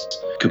various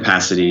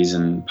capacities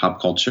in pop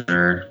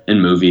culture,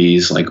 in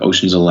movies like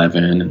Ocean's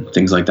 11 and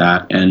things like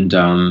that. And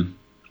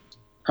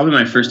probably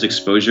my first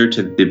exposure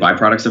to the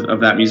byproducts of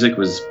that music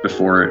was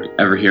before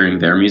ever hearing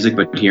their music,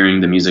 but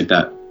hearing the music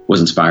that was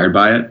inspired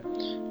by it.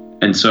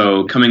 And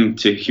so coming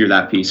to hear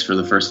that piece for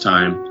the first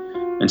time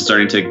and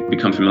starting to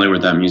become familiar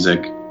with that music,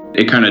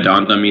 it kind of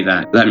dawned on me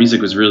that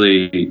music was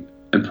really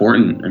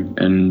important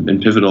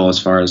and pivotal as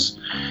far as,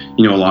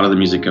 a lot of the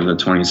music of the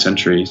 20th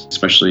century,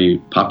 especially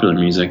popular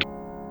music.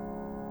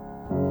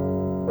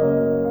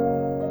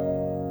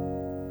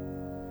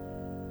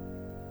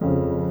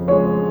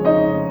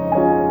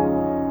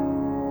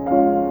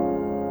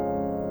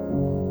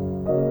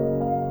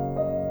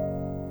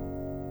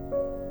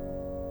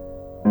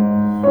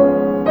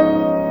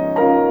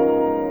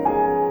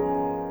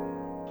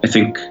 I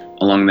think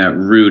along that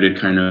route, it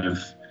kind of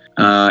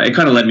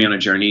led me on a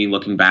journey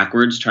looking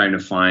backwards, trying to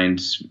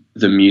find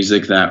the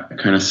music that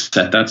kind of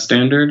set that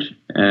standard.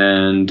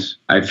 And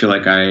I feel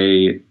like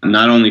I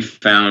not only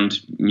found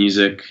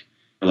music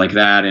like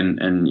that and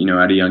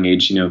at a young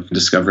age,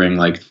 discovering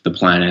like The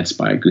Planets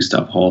by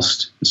Gustav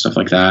Holst and stuff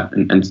like that,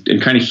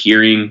 and kind of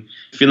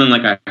feeling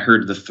like I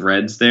heard the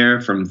threads there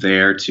from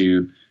there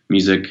to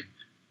music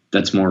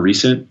that's more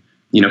recent.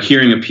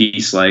 Hearing a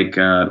piece like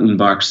Une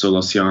barque sur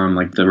l'océan,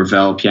 like the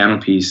Ravel piano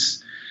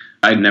piece,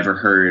 I'd never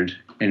heard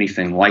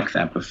anything like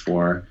that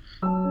before.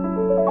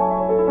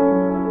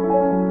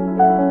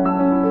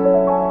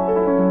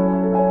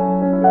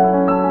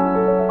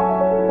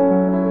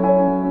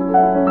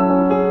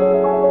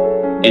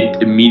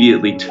 It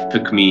immediately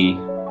took me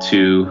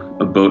to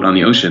a boat on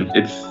the ocean.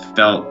 It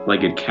felt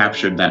like it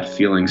captured that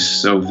feeling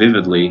so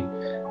vividly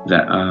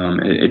that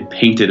it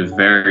painted a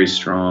very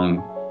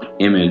strong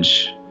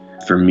image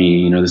for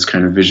me, this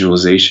kind of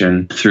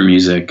visualization through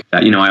music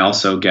that, I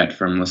also get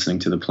from listening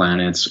to The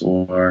Planets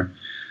or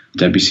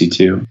Debussy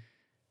too.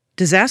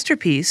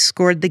 Disasterpeace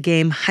scored the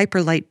game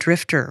Hyperlight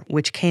Drifter,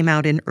 which came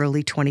out in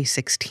early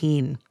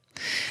 2016.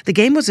 The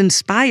game was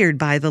inspired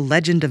by The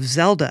Legend of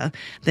Zelda,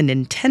 the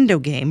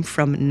Nintendo game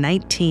from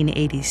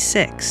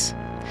 1986.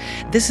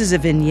 This is a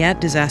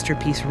vignette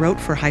Disasterpeace wrote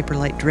for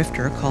Hyperlight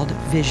Drifter called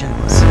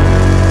Visions.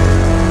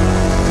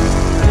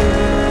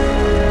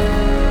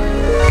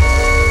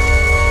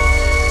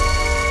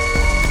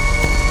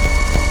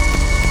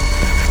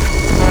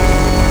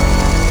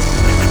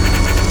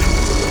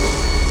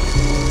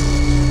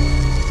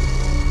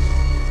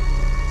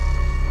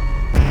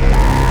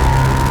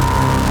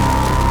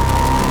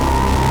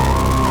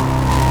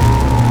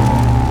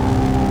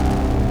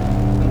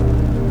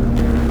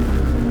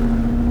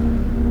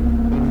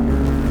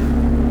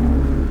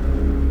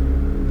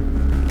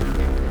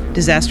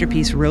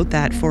 Disasterpeace wrote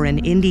that for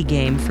an indie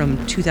game from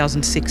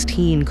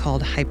 2016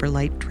 called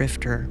Hyperlight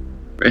Drifter.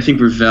 I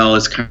think Ravel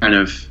has kind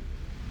of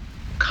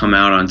come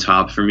out on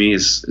top for me,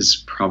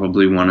 is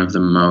probably one of the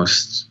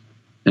most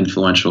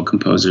influential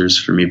composers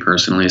for me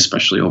personally,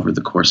 especially over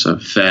the course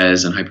of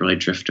Fez and Hyperlight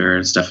Drifter.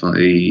 It's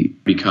definitely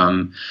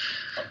become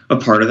a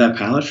part of that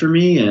palette for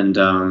me. And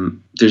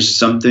there's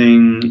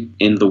something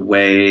in the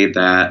way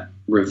that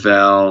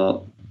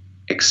Ravel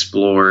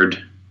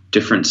explored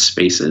different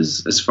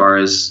spaces as far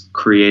as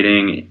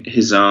creating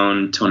his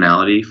own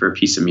tonality for a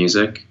piece of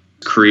music,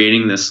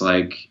 creating this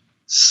like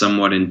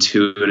somewhat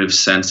intuitive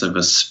sense of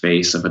a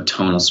space, of a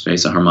tonal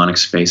space, a harmonic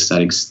space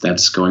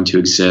that's going to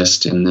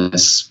exist in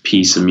this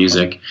piece of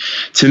music.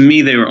 To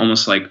me, they were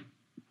almost like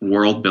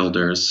world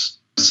builders,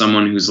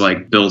 someone who's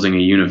like building a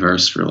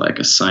universe for like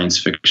a science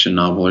fiction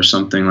novel or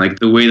something, like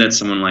the way that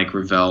someone like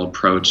Ravel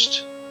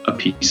approached a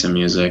piece of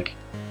music.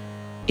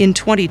 In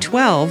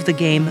 2012, the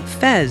game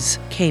Fez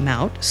came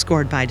out,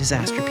 scored by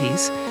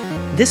Disasterpeace.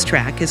 This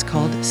track is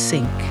called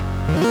Sync.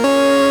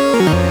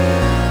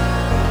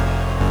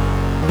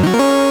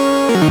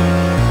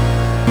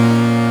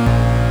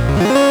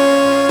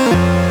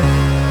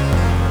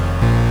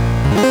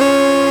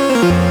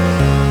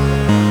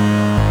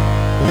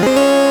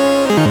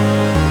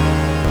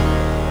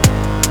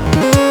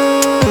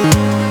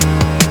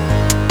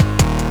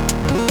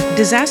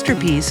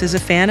 Disasterpeace is a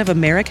fan of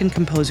American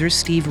composer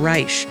Steve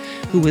Reich,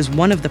 who was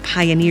one of the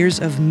pioneers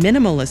of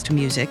minimalist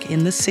music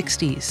in the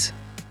 60s.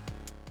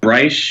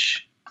 Reich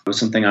was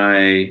something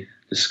I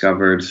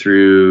discovered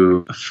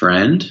through a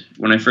friend.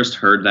 When I first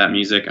heard that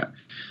music,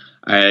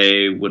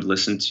 I would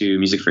listen to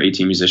music for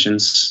 18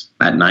 musicians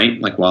at night,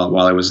 like while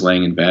I was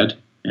laying in bed.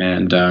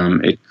 And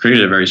it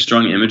created a very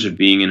strong image of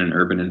being in an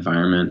urban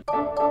environment.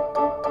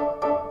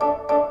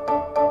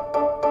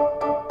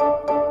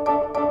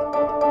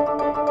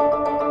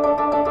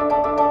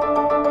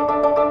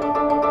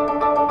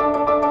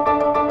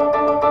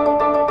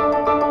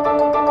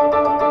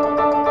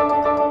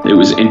 It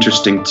was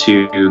interesting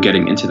to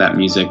getting into that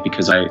music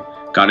because I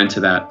got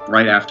into that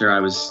right after I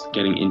was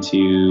getting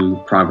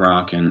into prog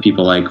rock and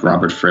people like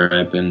Robert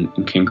Fripp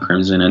and King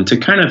Crimson, and to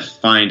kind of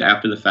find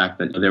after the fact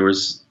that there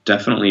was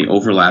definitely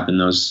overlap in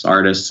those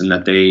artists and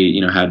that they,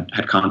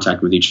 had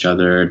contact with each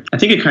other. I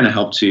think it kind of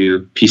helped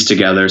to piece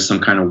together some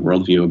kind of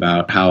worldview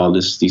about how all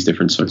these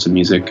different sorts of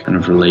music kind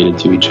of related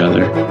to each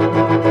other.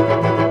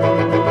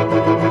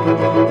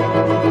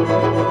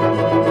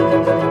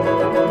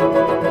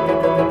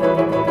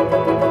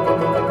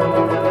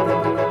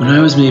 When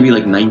I was maybe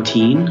like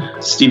 19,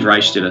 Steve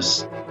Reich did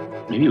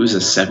maybe it was a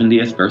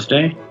 70th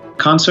birthday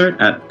concert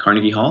at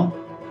Carnegie Hall,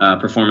 a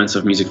performance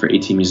of music for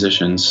 18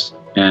 musicians.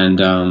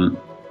 And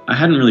I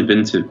hadn't really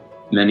been to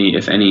many,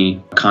 if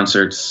any,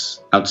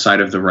 concerts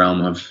outside of the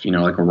realm of,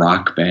 like a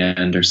rock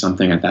band or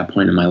something at that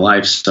point in my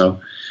life. So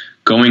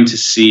going to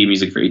see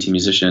music for 18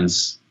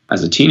 musicians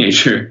as a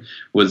teenager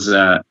was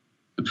a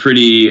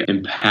pretty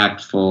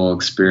impactful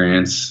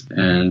experience.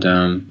 And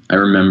I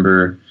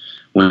remember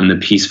when the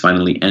piece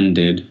finally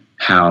ended,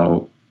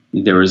 how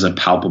there was a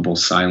palpable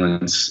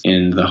silence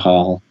in the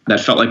hall that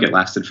felt like it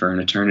lasted for an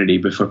eternity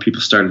before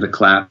people started to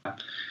clap.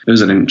 It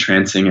was an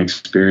entrancing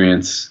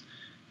experience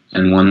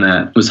and one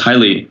that was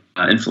highly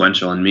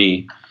influential in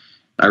me.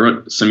 I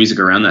wrote some music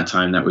around that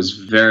time that was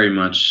very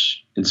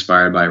much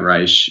inspired by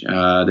Reich.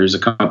 There's a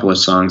couple of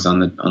songs on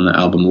the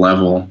album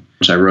Level,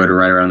 which I wrote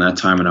right around that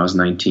time when I was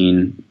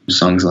 19.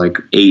 Songs like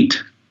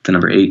 8, the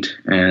number 8,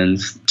 and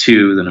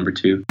 2, the number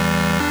 2.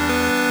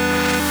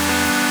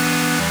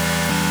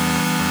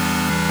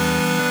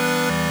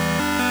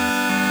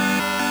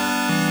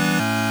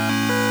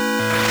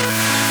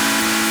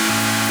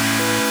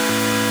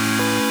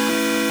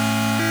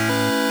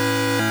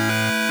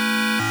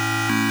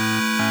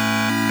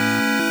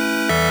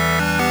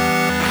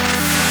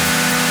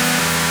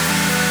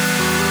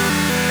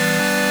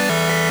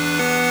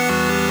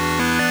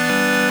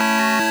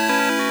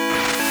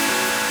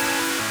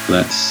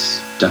 That's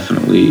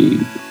definitely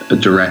a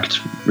direct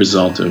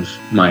result of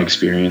my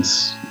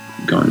experience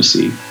going to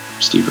see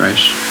Steve Reich.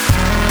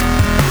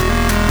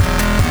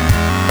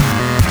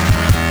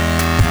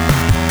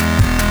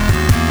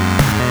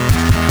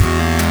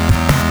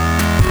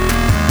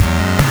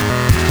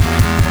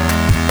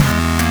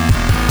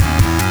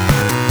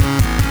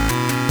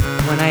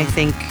 When I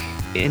think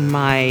in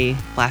my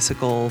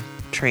classical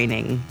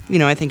training,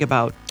 I think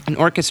about an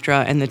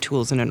orchestra and the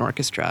tools in an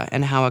orchestra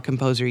and how a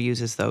composer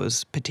uses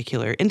those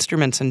particular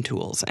instruments and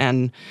tools.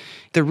 And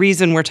the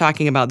reason we're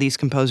talking about these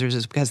composers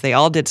is because they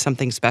all did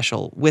something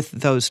special with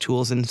those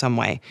tools in some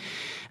way,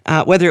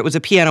 whether it was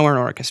a piano or an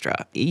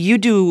orchestra. You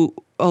do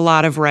a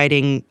lot of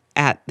writing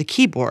at the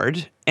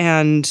keyboard,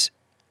 and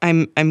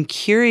I'm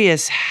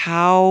curious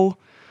how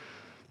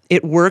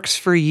it works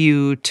for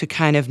you to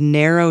kind of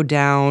narrow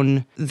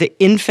down the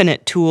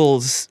infinite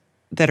tools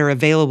that are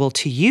available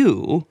to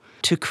you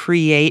to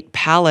create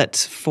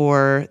palettes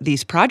for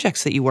these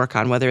projects that you work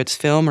on, whether it's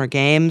film or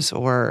games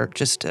or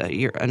just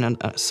a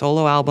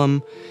solo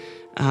album.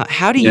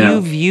 How do you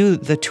view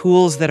the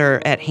tools that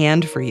are at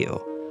hand for you?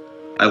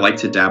 I like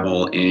to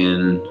dabble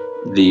in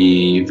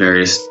the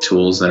various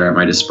tools that are at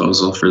my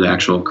disposal for the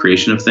actual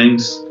creation of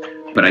things,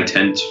 but I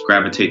tend to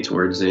gravitate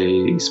towards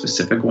a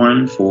specific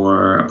one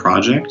for a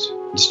project.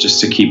 It's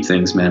just to keep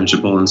things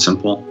manageable and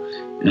simple.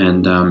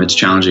 And it's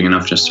challenging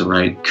enough just to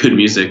write good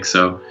music.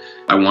 So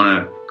I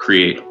want to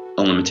create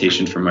a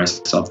limitation for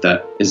myself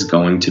that is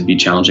going to be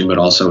challenging, but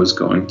also is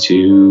going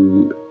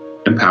to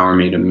empower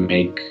me to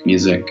make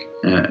music.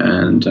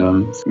 And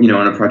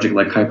on a project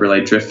like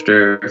Hyperlight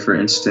Drifter, for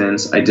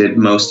instance, I did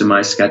most of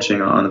my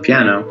sketching on the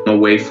piano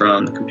away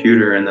from the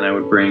computer, and then I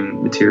would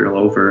bring material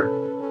over.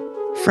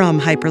 From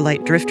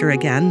Hyperlight Drifter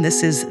again,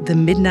 this is The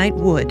Midnight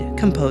Wood,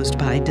 composed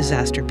by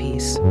Disaster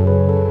Piece.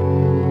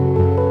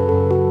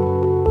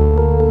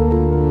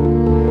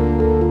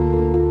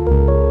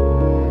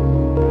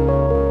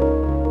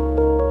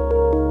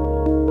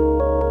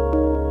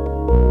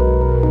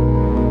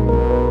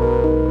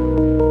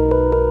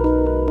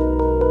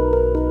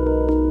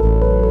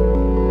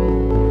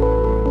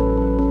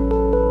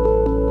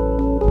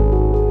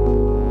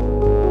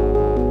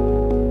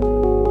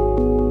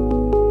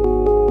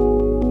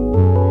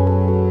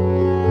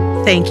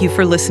 Thank you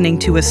for listening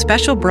to a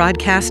special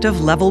broadcast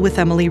of Level with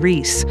Emily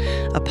Reese,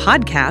 a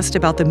podcast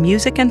about the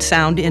music and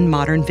sound in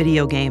modern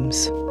video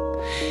games.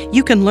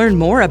 You can learn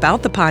more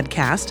about the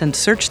podcast and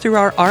search through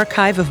our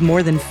archive of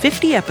more than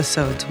 50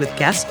 episodes with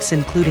guests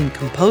including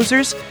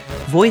composers,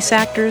 voice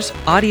actors,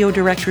 audio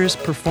directors,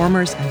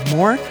 performers, and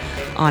more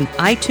on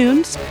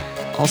iTunes,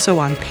 also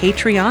on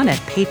Patreon at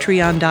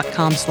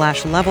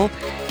patreon.com/level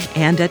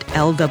and at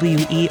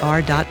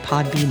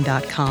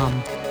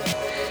lwer.podbean.com.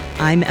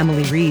 I'm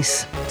Emily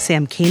Reese.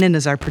 Sam Keenan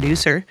is our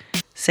producer.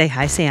 Say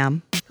hi,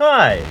 Sam.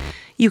 Hi.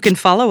 You can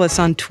follow us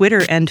on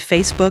Twitter and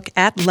Facebook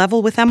at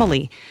Level with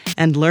Emily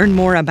and learn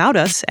more about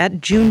us at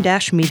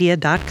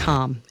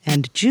june-media.com.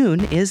 And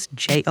June is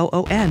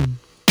Joon.